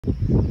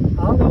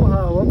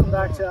Aloha, welcome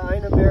back to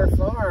Aina Bear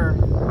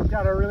Farm. We've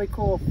got a really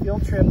cool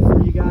field trip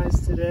for you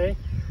guys today.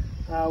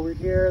 We're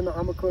here in the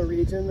Hamakua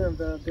region of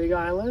the Big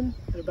Island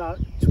at about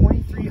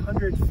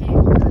 2,300 feet.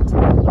 We're going to take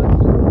a look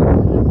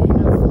at the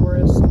native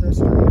forest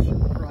restoration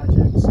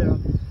project. So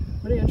I'm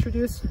going to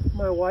introduce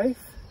my wife,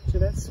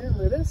 Jeanette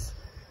Ludis,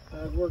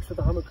 who works with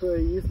the Hamakua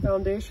Youth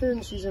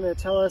Foundation. She's going to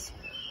tell us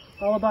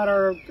all about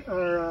our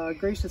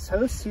gracious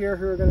hosts here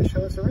who are going to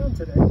show us around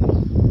today.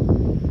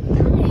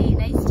 Hi,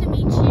 nice to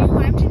meet you.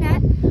 I'm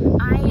Jeanette.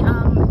 I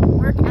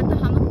work at the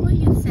Hamakua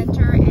Youth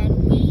Center,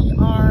 and we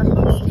are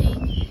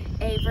hosting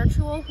a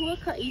virtual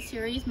huaka'i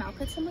series,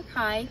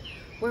 Maʻo,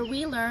 where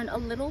we learn a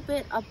little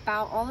bit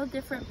about all the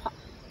different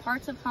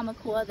parts of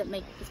Hamakua that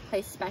make this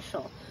place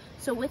special.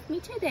 So with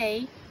me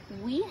today,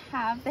 we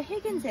have the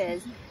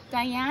Higginses.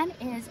 Diane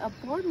is a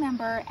board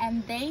member,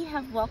 and they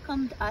have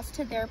welcomed us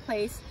to their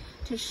place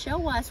to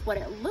show us what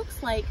it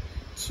looks like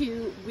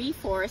to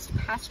reforest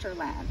pasture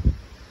land.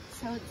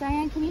 So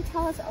Diane, can you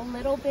tell us a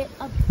little bit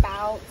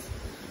about,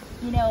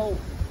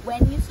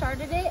 when you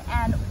started it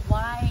and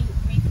why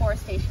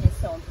reforestation is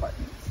so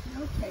important?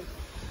 Okay.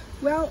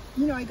 Well,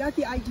 I got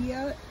the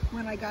idea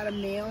when I got a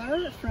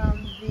mailer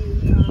from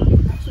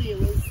the, actually it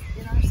was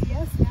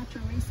NRCS,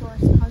 Natural Resource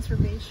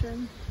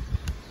Conservation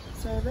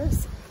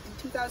Service,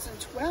 in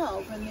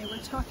 2012, when they were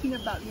talking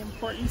about the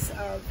importance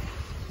of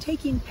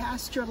taking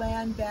pasture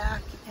land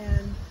back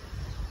and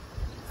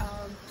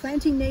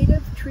planting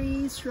native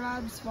trees,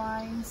 shrubs,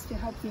 vines to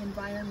help the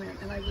environment,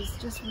 and I was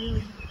just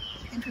really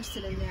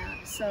interested in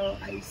that. So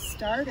I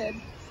started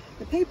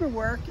the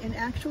paperwork, and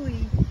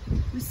actually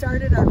we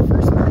started our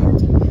first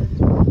planting in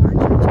March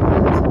of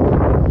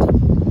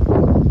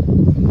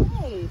 2014.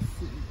 Nice.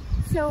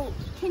 So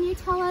can you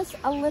tell us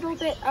a little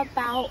bit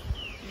about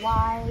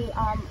why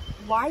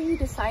you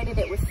decided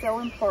it was so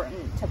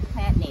important to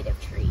plant native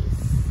trees?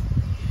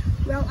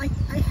 Well, I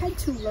had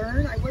to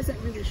learn. I wasn't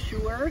really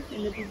sure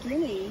in the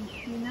beginning,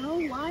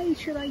 why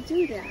should I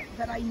do that?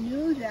 But I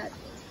knew that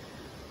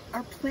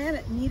our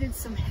planet needed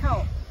some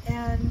help.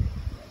 And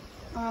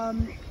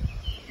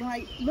when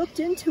I looked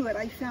into it,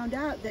 I found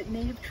out that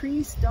native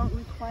trees don't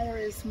require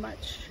as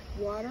much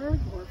water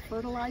or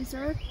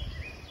fertilizer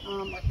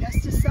or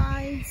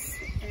pesticides,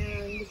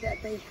 and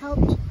that they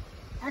help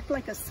act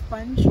like a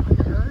sponge on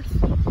the earth.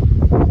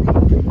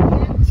 They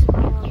prevent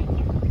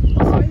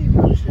soil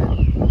erosion.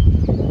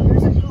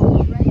 There's a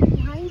gulch right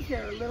behind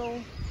here, a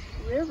little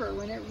river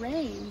when it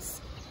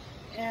rains.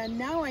 And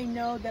now I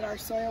know that our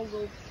soil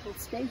will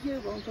stay here,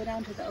 won't go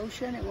down to the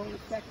ocean, it won't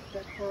affect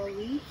the coral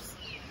reefs.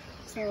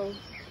 So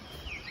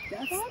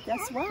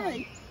that's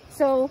why.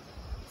 So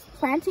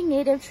planting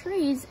native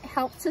trees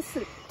helps to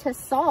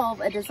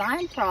solve a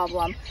design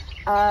problem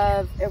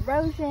of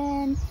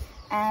erosion,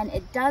 and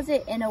it does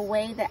it in a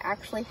way that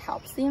actually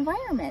helps the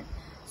environment.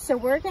 So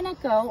we're gonna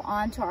go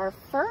on to our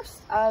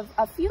first of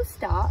a few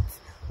stops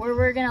where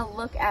we're gonna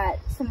look at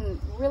some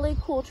really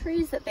cool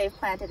trees that they've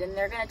planted, and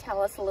they're gonna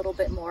tell us a little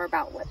bit more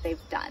about what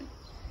they've done.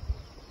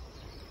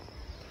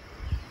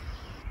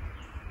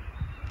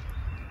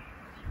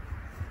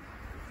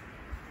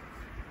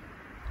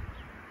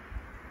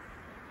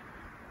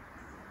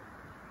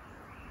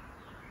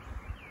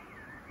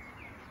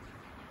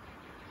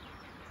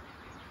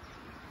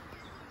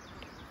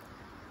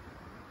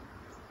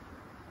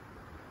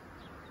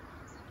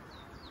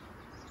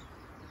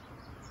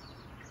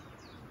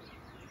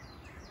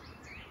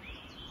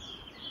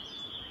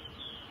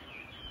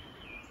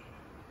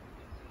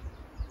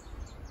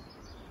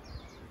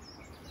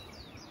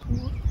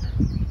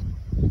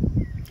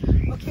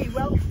 Okay,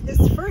 well, this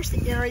first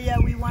area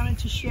we wanted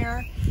to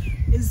share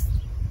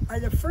are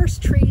the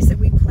first trees that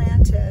we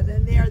planted,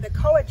 and they are the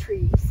koa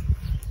trees.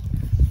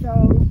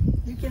 So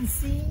you can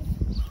see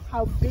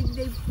how big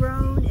they've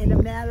grown in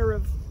a matter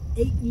of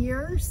 8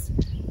 years.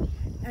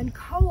 And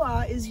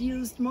koa is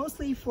used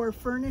mostly for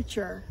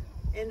furniture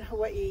in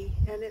Hawaii,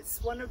 and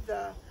it's one of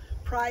the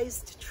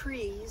prized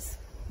trees,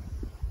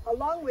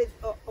 along with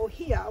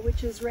ʻOhiʻa,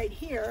 which is right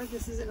here.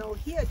 This is an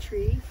ʻOhiʻa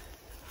tree,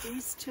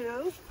 these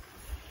two.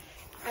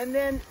 And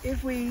then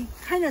if we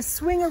kind of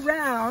swing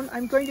around,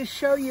 I'm going to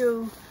show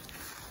you,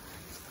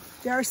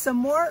 there are some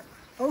more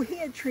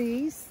ʻOhiʻa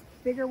trees,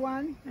 bigger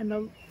one and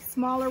a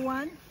smaller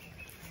one.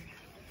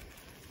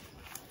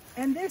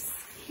 And this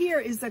here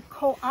is a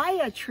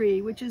Koaiʻa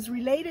tree, which is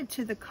related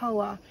to the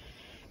koa.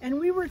 And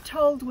we were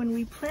told when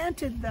we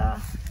planted the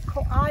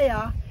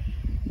Koaiʻa,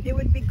 it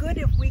would be good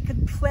if we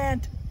could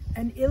plant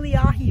an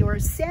ʻIliahi or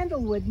a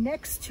sandalwood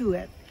next to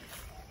it.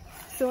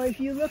 So if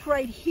you look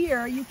right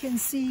here, you can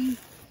see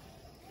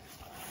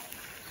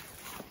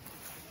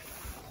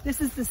this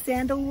is the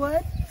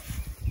sandalwood,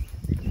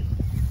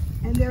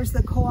 and there's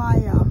the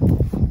Koaiʻa.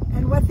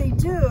 And what they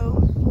do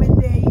when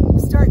they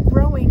start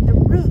growing, the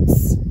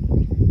roots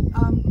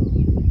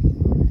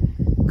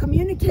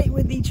communicate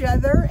with each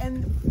other,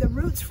 and the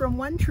roots from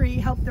one tree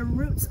help the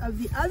roots of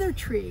the other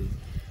tree.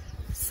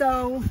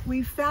 So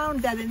we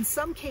found that in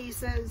some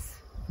cases,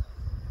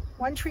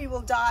 one tree will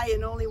die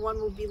and only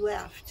one will be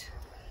left.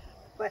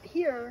 But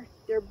here,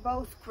 they're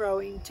both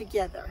growing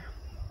together.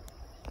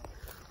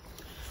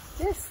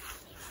 This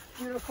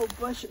beautiful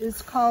bush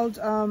is called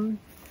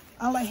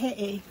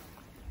Alaheʻe.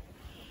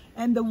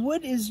 And the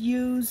wood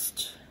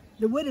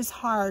is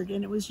hard,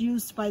 and it was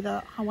used by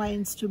the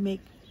Hawaiians to make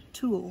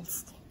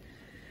tools.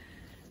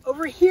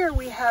 Over here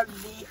we have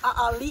the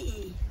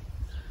Aʻaliʻi,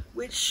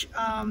 which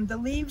the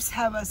leaves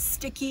have a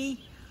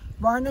sticky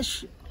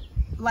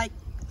varnish-like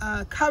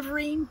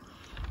covering,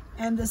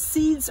 and the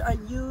seeds are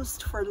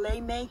used for lei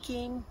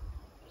making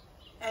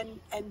and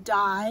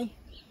dye.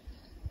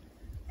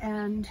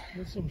 And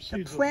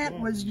the plant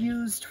was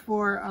used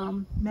for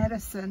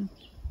medicine.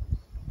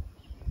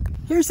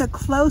 Here's a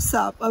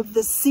close-up of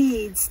the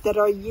seeds that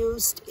are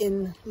used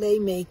in lei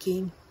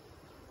making.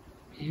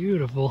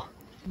 Beautiful.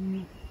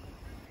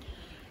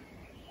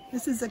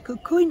 This is a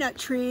kukui nut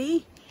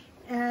tree,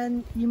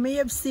 and you may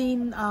have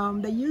seen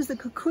they use the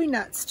kukui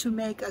nuts to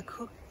make a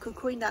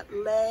kukui nut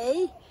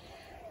lei.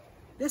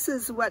 This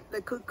is what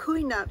the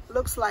kukui nut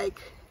looks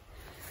like,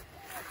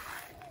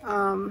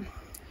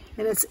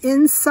 and it's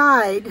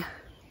inside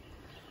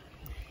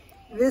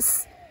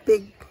this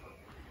big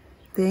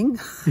thing,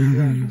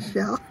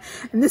 shell.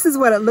 And this is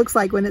what it looks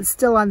like when it's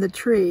still on the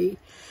tree.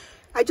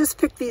 I just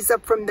picked these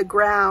up from the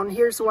ground.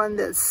 Here's one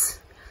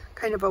that's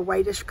kind of a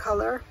whitish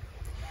color.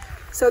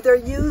 So they're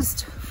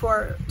used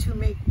to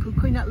make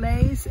kukui nut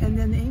leis, and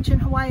then the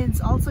ancient Hawaiians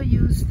also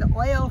used the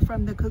oil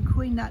from the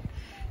kukui nut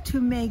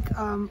to make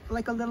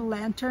like a little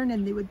lantern,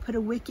 and they would put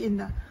a wick in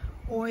the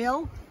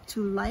oil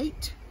to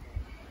light.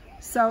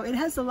 So it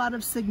has a lot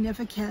of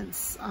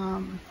significance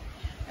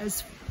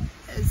as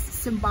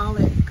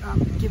symbolic,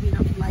 giving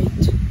of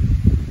light.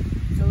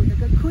 So the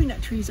kukui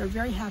nut trees are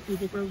very happy.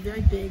 They grow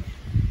very big.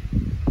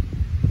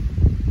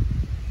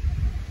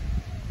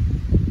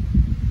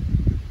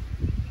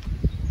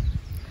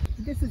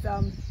 This is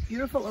a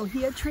beautiful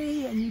ʻOhiʻa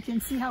tree, and you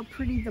can see how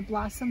pretty the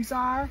blossoms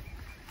are.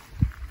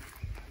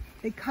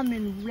 They come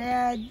in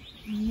red,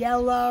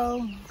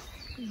 yellow,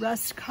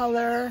 rust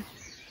color,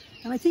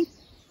 and I think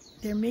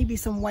there may be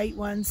some white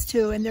ones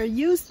too. And they're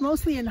used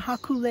mostly in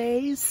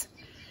hakuleis,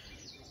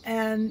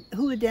 and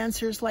hula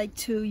dancers like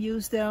to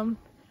use them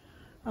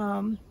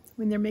when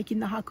they're making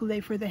the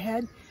hakule for the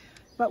head.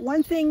 But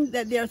one thing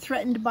that they're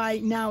threatened by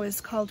now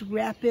is called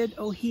rapid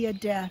ʻOhiʻa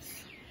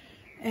death.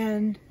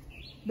 And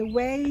the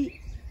way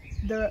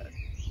the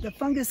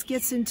fungus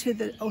gets into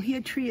the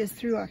ʻOhiʻa tree is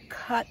through a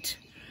cut.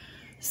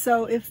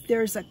 So if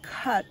there's a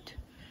cut,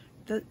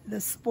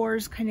 the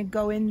spores kind of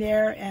go in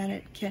there, and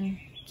it can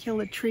kill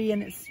a tree,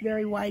 and it's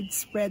very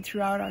widespread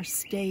throughout our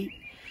state.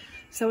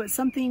 So it's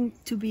something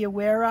to be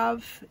aware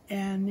of,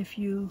 and if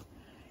you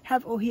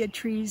have ʻOhiʻa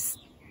trees,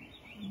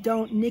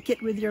 don't nick it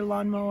with your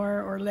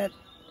lawnmower or let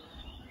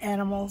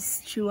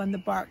animals chew on the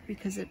bark,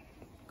 because it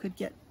could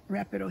get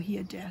rapid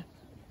ʻOhiʻa death.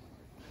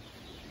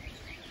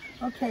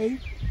 Okay,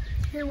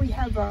 here we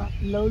have a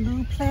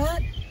Loulu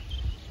plant,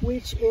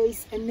 which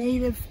is a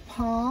native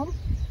palm,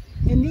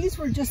 and these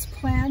were just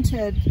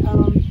planted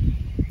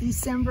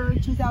December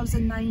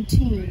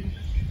 2019,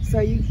 so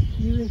you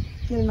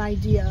get an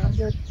idea.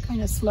 They're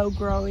kind of slow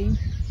growing.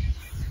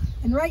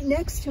 And right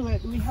next to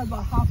it we have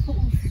a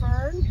Hāpuʻu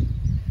fern,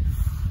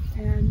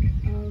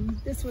 and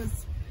this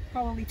was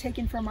probably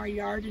taken from our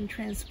yard and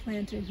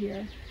transplanted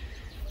here.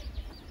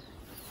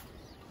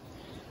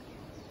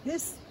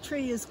 This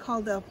tree is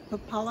called a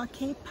Pāpala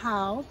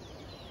Kēpau,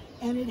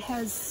 and it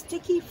has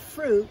sticky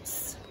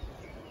fruits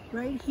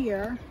right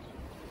here,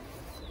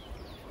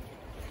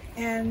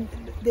 and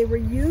they were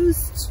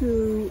used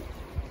to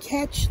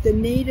catch the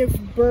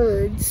native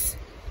birds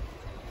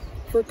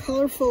for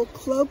colorful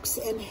cloaks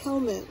and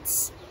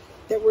helmets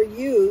that were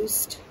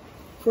used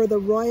for the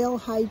royal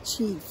high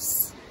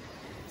chiefs.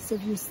 So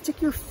if you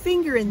stick your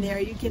finger in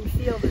there, you can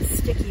feel the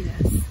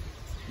stickiness.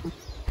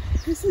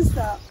 This is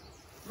the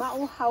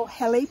Maʻo Hau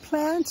Hele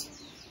plant,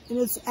 and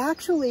it's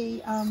actually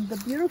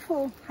the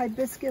beautiful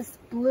hibiscus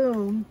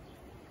bloom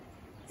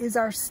is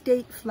our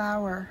state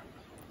flower.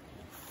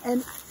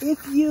 And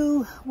if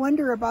you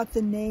wonder about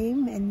the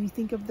name and you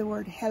think of the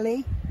word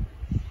Hele,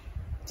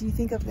 do you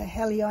think of the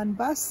Helion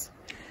bus?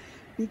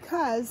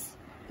 Because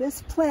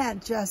this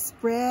plant just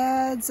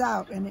spreads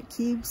out and it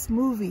keeps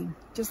moving,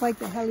 just like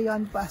the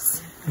Helion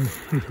bus.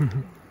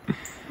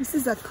 This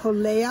is a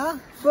Kōlea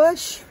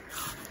bush,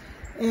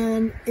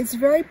 and it's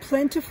very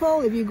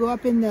plentiful. If you go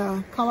up in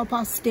the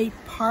Kalapa State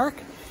Park,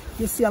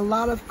 you'll see a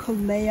lot of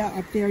Kōlea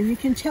up there. You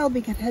can tell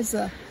because it has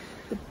the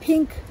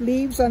pink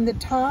leaves on the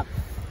top.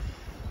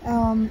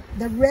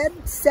 The red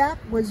sap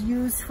was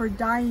used for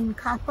dyeing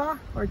kapa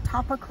or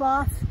tapa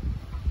cloth,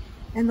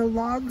 and the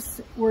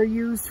logs were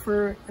used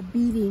for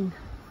beating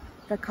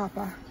the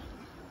kapa.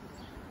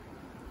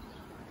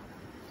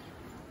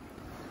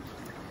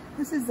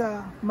 This is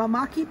a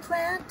Māmaki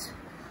plant.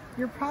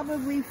 You're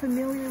probably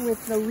familiar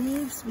with the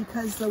leaves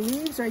because the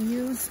leaves are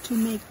used to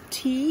make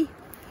tea,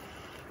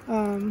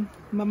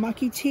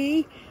 Māmaki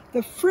tea.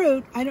 The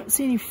fruit, I don't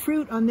see any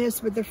fruit on this,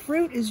 but the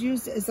fruit is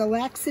used as a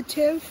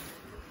laxative.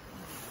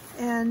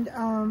 And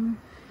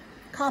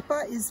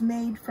kapa is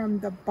made from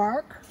the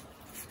bark.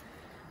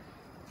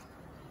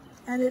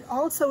 And it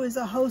also is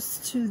a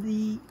host to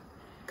the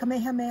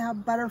Kamehameha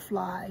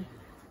butterfly.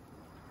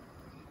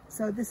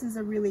 So this is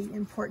a really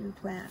important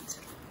plant.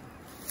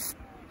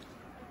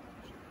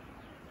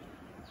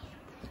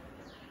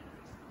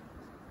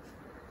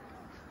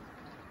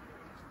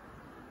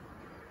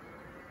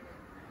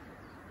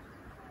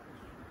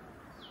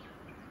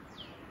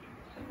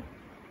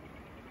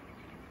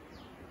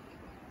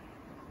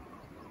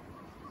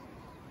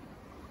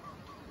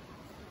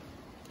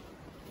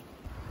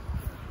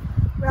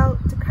 Well,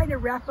 to kind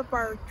of wrap up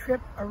our trip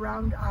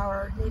around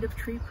our native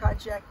tree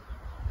project,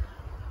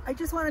 I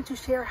just wanted to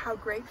share how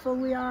grateful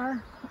we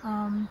are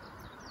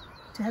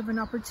to have an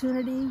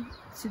opportunity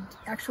to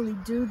actually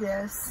do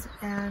this.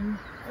 And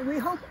we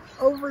hope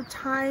over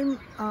time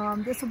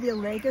this will be a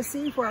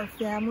legacy for our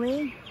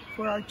family,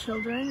 for our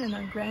children and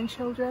our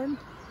grandchildren.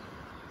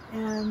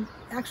 And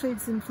actually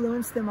it's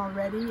influenced them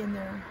already in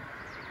their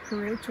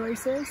career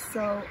choices.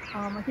 So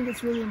I think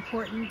it's really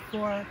important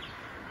for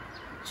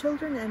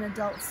children and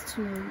adults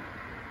to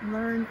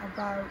learn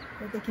about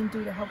what they can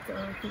do to help the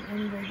earth in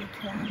any way they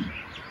can.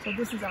 So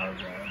this is our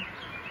way.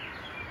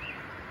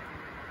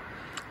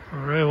 All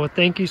right, well,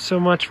 thank you so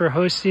much for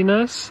hosting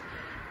us.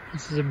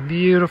 This is a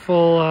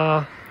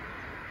beautiful,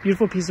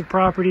 beautiful piece of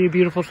property, a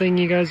beautiful thing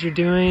you guys are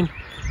doing.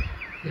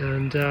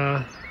 And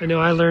I know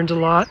I learned a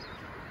lot.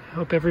 I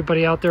hope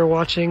everybody out there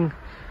watching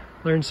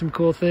learned some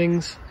cool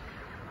things.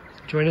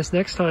 Join us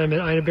next time at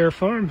Ina Bear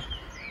Farm.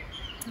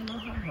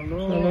 Aloha.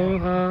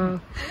 Aloha.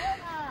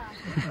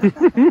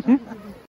 Aloha.